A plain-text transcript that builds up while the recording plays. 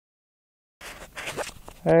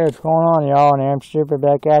Hey, what's going on, y'all? And I'm Super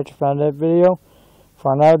back at you for another video.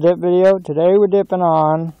 For another dip video. Today we're dipping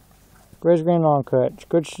on Grizz Green Long Cut. It's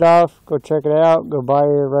good stuff. Go check it out. Go buy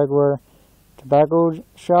your regular tobacco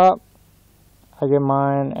shop. I get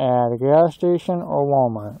mine at a gas station or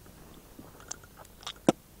Walmart.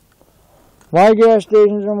 Why gas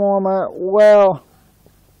stations or Walmart? Well,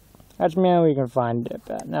 that's mainly where you can find dip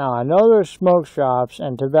at. Now, I know there's smoke shops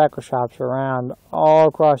and tobacco shops around all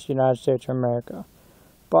across the United States of America.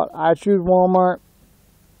 But I choose Walmart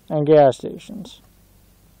and gas stations.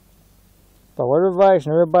 But what advice?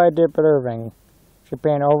 Never buy dip at Irving. You're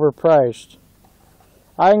paying overpriced.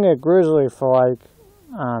 I can get Grizzly for like,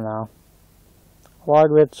 I don't know.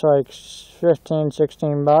 Wide width's like 15,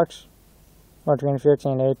 16 bucks. Or between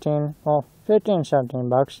 15 and 18. Well, 15, 17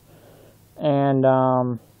 bucks. And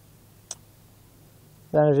then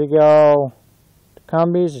if you go to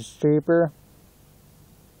Cumbies, it's cheaper.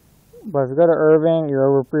 But if you go to Irving,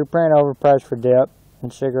 you're paying overpriced for dip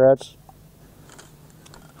and cigarettes.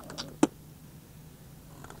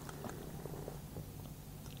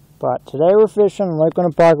 But today we're fishing in Lake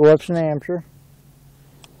Apocalypse, New Hampshire.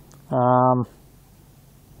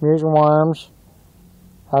 Using worms.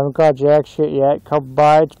 Haven't caught jack shit yet. Couple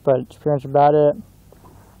bites, but that's pretty much about it.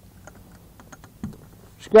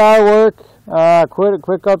 Sky work.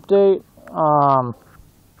 Quick update. I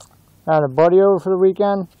had a buddy over for the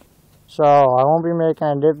weekend. So, I won't be making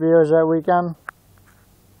any dip videos that weekend,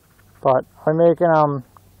 but I'm making them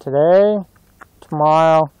today,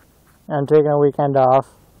 tomorrow, and taking a weekend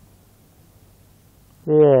off.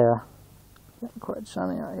 Yeah. Getting quite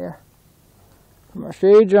sunny out here. Put my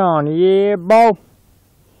shades on, yeah, bo.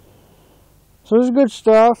 So this is good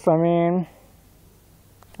stuff. I mean,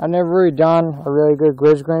 I've never really done a really good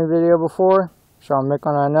Grizz Green video before, so I'm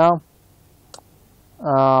making one right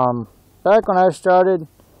now. Back when I started,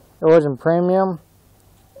 it wasn't premium.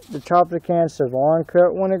 The top of the can says Long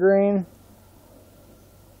Cut Wintergreen.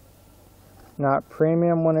 Not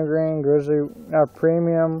premium wintergreen, Grizzly, not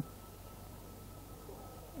premium.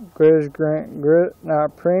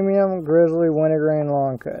 Not premium Grizzly Wintergreen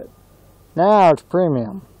Long Cut. Now it's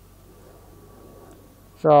premium.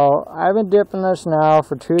 So I've been dipping this now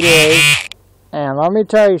for 2 days, and let me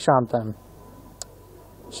tell you something.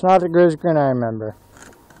 It's not the Grizz Green I remember.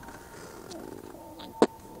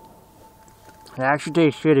 It actually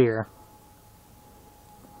tastes shittier.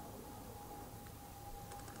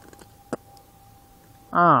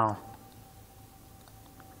 Oh.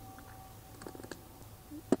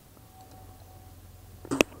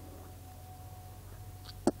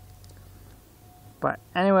 But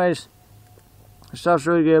anyways, the stuff's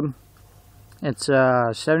really good. It's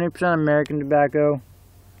 70% American tobacco,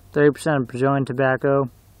 30% Brazilian tobacco.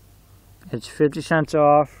 It's 50 cents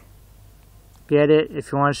off. Get it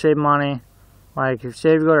if you want to save money. Like, if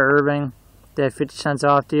you go to Irving, they have 50 cents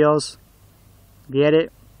off deals. Get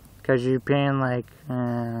it, because you're paying like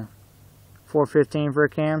 $4.15 for a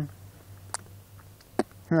can.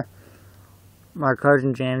 My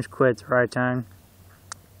cousin James quit at the right time.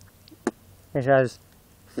 He says,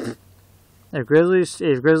 if Grizzly it's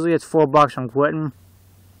 $4, I'm quitting.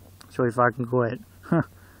 So if I can quit.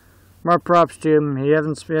 More props to him. He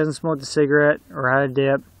hasn't smoked a cigarette or had a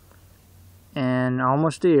dip in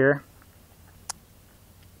almost a year.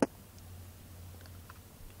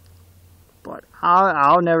 But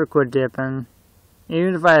I'll never quit dipping.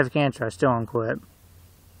 Even if I have cancer, I still won't quit.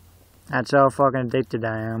 That's how fucking addicted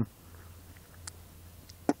I am.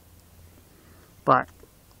 But,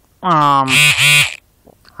 I'm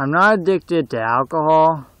not addicted to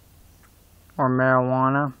alcohol or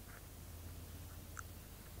marijuana,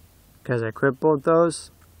 because I quit both those.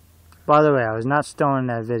 By the way, I was not stoned in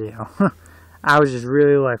that video. I was just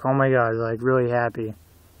really like, oh my god, like really happy.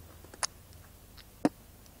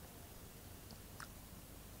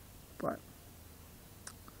 But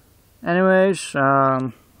anyways,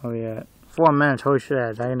 oh yeah, 4 minutes, holy shit,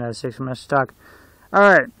 I got another 6 minutes to talk.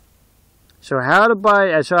 Alright, so how to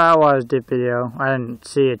buy, I saw Outlaws dip video. I didn't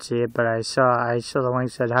see it, but I saw the link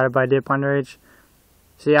said how to buy dip underage.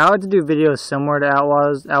 See, I like to do videos similar to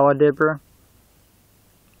Outlaw Dipper,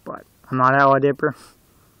 but I'm not Outlaw Dipper.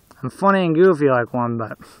 I'm funny and goofy like one,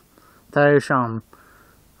 but I'll tell you something,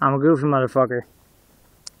 I'm a goofy motherfucker.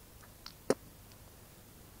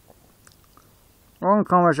 I don't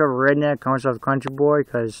call myself a redneck, call myself a country boy,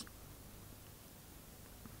 because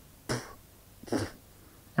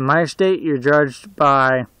in my state, you're judged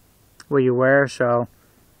by what you wear, so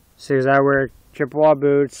as I wear Chippewa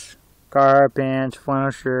boots, Carhartt pants,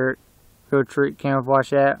 flannel shirt, field trick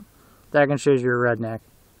camouflage hat, that can show you're a redneck.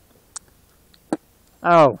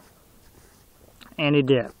 Oh, and he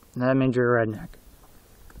dip. That means you're a redneck.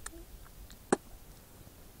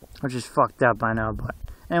 which is fucked up, I know. But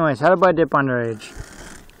anyways, how to buy dip underage?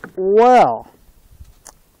 Well,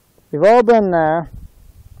 we've all been there.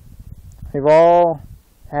 We've all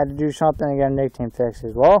had to do something to get nicotine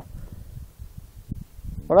fixes. Well,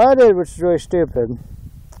 what I did, which is really stupid,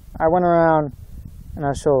 I went around and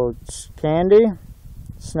I sold candy,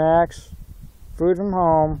 snacks, food from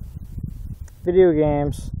home, video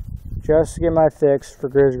games, just to get my fix for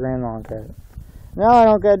Grizz Green Lawn Care. Now I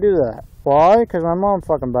don't gotta do that. Why? Because my mom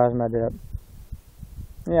fucking buys my dip.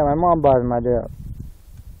 Yeah, my mom buys my dip.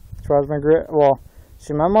 She buys my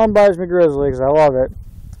see, my mom buys me Grizzly because I love it,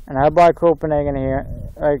 and I buy Copenhagen here,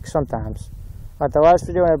 like sometimes. Like the last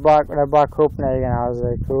video when I bought Copenhagen, I was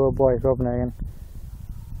like, oh boy, Copenhagen.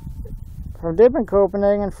 From dipping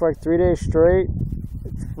Copenhagen for like 3 days straight,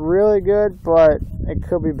 it's really good, but it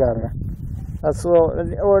could be better. That's a little,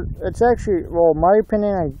 or it's actually, well, my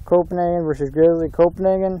opinion on Copenhagen versus Grizzly,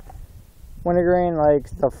 Copenhagen wintergreen, like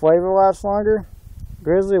the flavor lasts longer.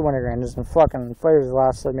 Grizzly wintergreen doesn't fucking, flavors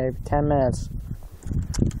last like maybe 10 minutes.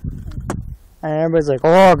 And everybody's like,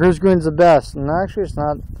 oh, Grizz Green's the best. And actually, it's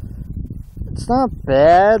not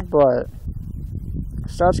bad, but it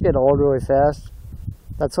starts to get old really fast.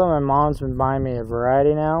 That's why my mom's been buying me a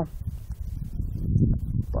variety now.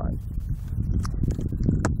 But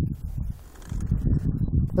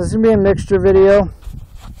this is going to be a mixture video.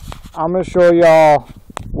 I'm going to show y'all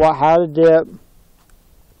how to dip,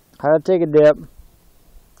 how to take a dip,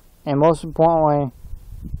 and most importantly,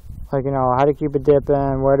 like, you know, how to keep a dip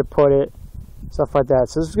in, where to put it, stuff like that.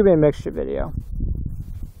 So this is going to be a mixture video.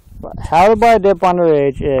 But how to buy a dip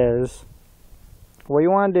underage is, what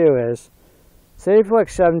you want to do is, say if you're like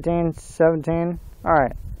 17,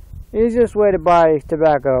 alright, easiest way to buy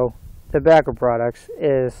tobacco products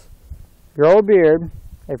is grow a beard.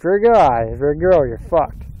 If you're a guy, if you're a girl, you're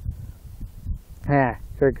fucked. If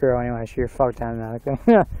you're a girl anyway, so you're fucked automatically.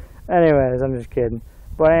 Anyways, I'm just kidding.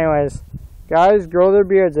 But anyways, guys grow their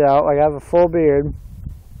beards out, like I have a full beard,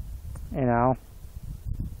 you know.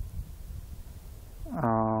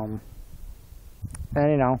 And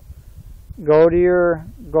you know, go to your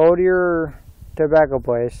tobacco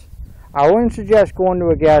place. I wouldn't suggest going to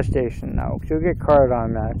a gas station though, because you'll get carded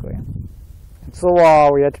automatically. It's the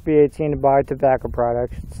law. We have to be 18 to buy tobacco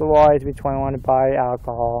products. It's the law. You have to be 21 to buy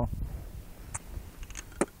alcohol.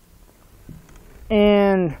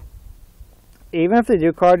 And even if they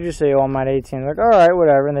do card you, say, oh, I'm not 18, like, alright,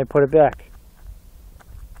 whatever, and they put it back.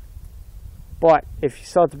 But if you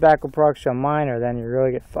sell tobacco products to a minor, then you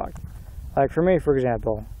really get fucked. Like for me, for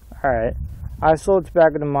example, alright, I sold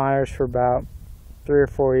tobacco to minors for about 3 or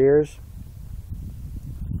 4 years.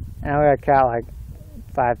 And I got caught like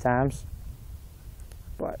 5 times.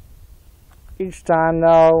 But each time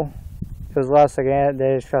though, it was less like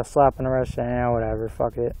they just got slapped on the wrist and yeah, whatever,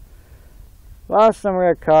 fuck it. Last time we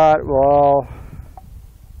got caught,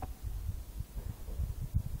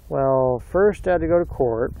 well, first I had to go to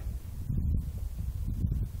court.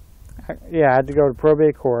 Yeah, I had to go to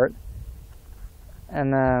probate court.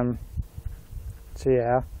 And then, so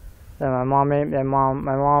yeah. Then my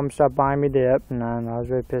mom stopped buying me dip, and then I was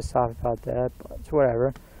really pissed off about that, but it's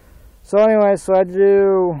whatever. So anyway, so I had to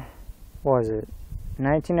do, what was it,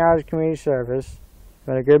 19 hours of community service.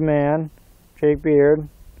 Met a good man, Jake Beard.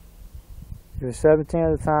 He was 17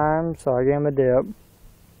 at the time, so I gave him a dip.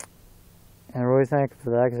 And I'm really thankful for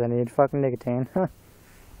that, because I needed fucking nicotine.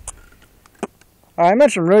 I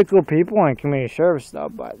met some really cool people in community service, though,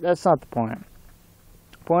 but that's not the point.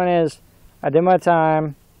 The point is, I did my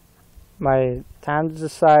time to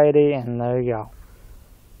society, and there you go.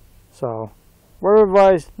 So, word of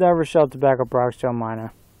advice, never sell tobacco products to a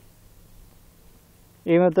minor.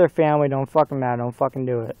 Even if they're family, don't fucking matter, don't fucking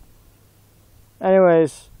do it.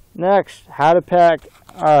 Anyways, next, how to pack.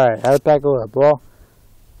 Alright, how to pack a lip. Well,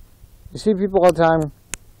 you see people all the time.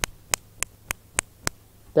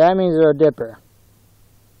 That means they're a dipper.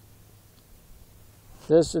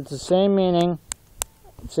 It's the same meaning.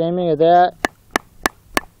 Same meaning of that.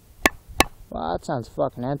 Wow, that sounds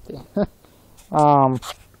fucking empty. So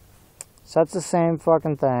that's the same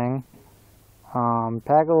fucking thing.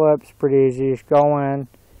 Pack of lips, pretty easy. You just go in.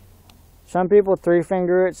 Some people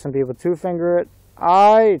 3-finger it, some people 2-finger it.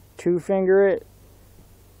 I 2-finger it.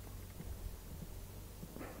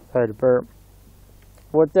 Sorry to burp.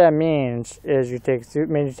 What that means is you take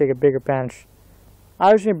a bigger pinch.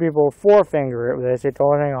 I've seen people 4-finger it, where they say the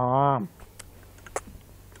whole thing on.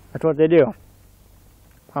 That's what they do.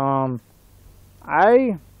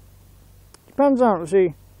 Depends on,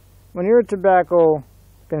 see, when you're a tobacco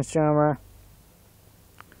consumer,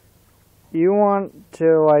 you want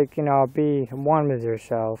to, like, you know, be one with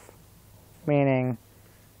yourself. Meaning,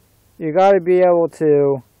 you gotta be able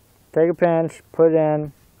to take a pinch, put it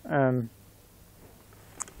in.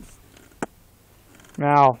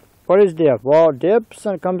 Now, what is dip? Well, dip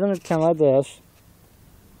comes in a tin like this.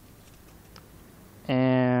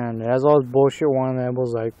 And it has all this bullshit warning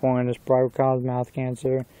labels like warning this product causes mouth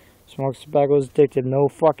cancer. Smoke tobacco is addictive. No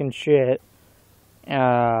fucking shit.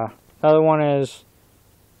 Another one is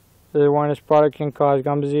this product can cause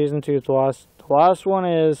gum disease and tooth loss. The last one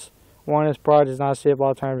is warning this product is not a safe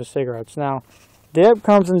alternative to cigarettes. Now, dip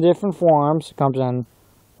comes in different forms. It comes in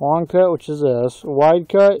long cut, which is this. Wide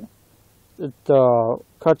cut, it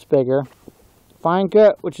cuts bigger. Fine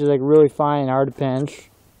cut, which is like really fine and hard to pinch.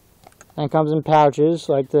 And it comes in pouches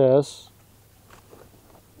like this.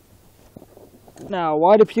 Now,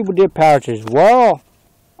 why do people dip pouches? Well,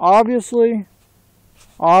 obviously,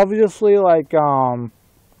 like,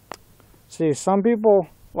 see, some people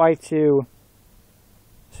are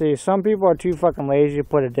too fucking lazy to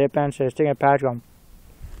put a dip in, so they stick in a pouch going,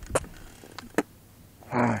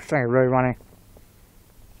 it's starting to really runny.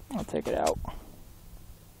 I'll take it out.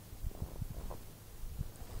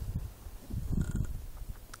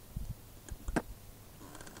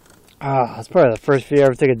 That's probably the first video I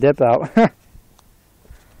ever take a dip out.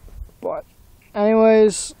 But,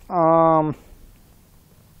 anyways, you know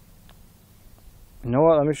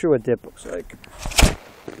what? Let me show you what dip looks like.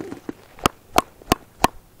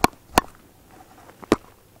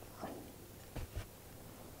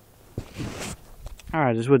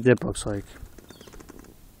 Alright, this is what dip looks like.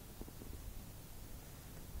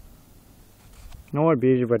 You know what? It'd be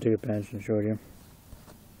easier if I took a pinch and showed you.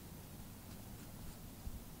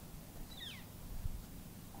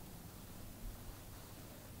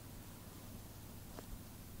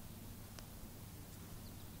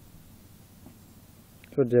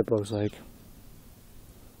 That's what dip looks like.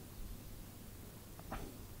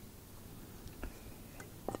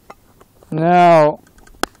 Now,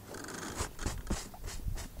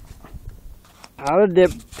 how to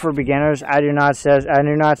dip for beginners, I do not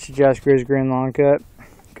suggest Grizzly Green Long Cut,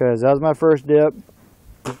 because that was my first dip,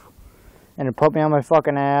 and it put me on my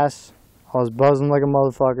fucking ass. I was buzzing like a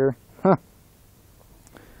motherfucker.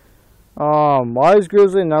 Why is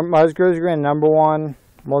Grizzly Green number one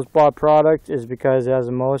most bought product is because it has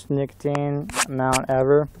the most nicotine amount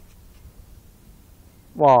ever.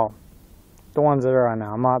 Well, the ones that are on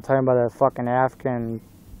now. I'm not talking about that fucking African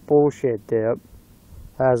bullshit dip. It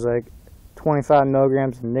has like 25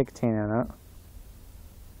 milligrams of nicotine in it.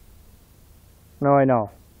 No, I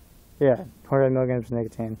know. Yeah, 25 milligrams of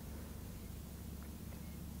nicotine.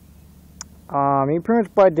 You pretty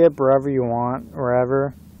much buy dip wherever you want,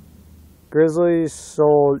 wherever. Grizzly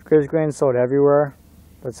Green sold everywhere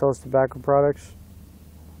that sells tobacco products.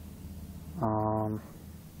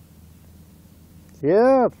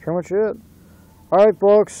 Yeah, that's pretty much it. Alright,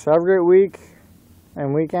 folks, have a great week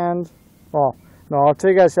and weekend. Well, no, I'll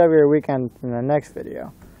tell you guys have a great weekend in the next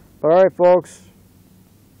video. But alright, folks,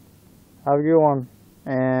 have a good one.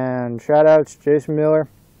 And shout out to Jason Miller.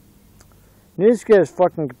 He needs to get his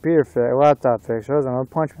fucking laptop fixed, or else I'm gonna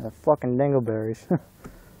punch him in the fucking dingleberries.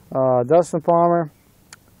 Dustin Palmer,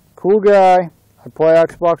 cool guy. I play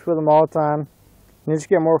Xbox with him all the time. He needs to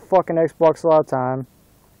get more fucking Xbox a lot of time.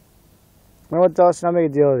 You know what, Dustin? I'll make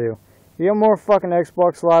a deal with you. You get more fucking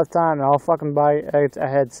Xbox a lot of time, and I'll fucking buy a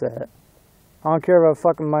headset. I don't care about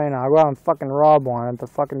fucking money now. I'll go out and fucking rob one at the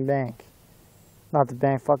fucking bank. Not the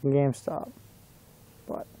bank, fucking GameStop.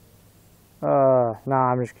 But,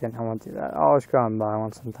 nah, I'm just kidding. I won't do that. I'll always go out and buy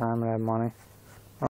one sometime when I have money.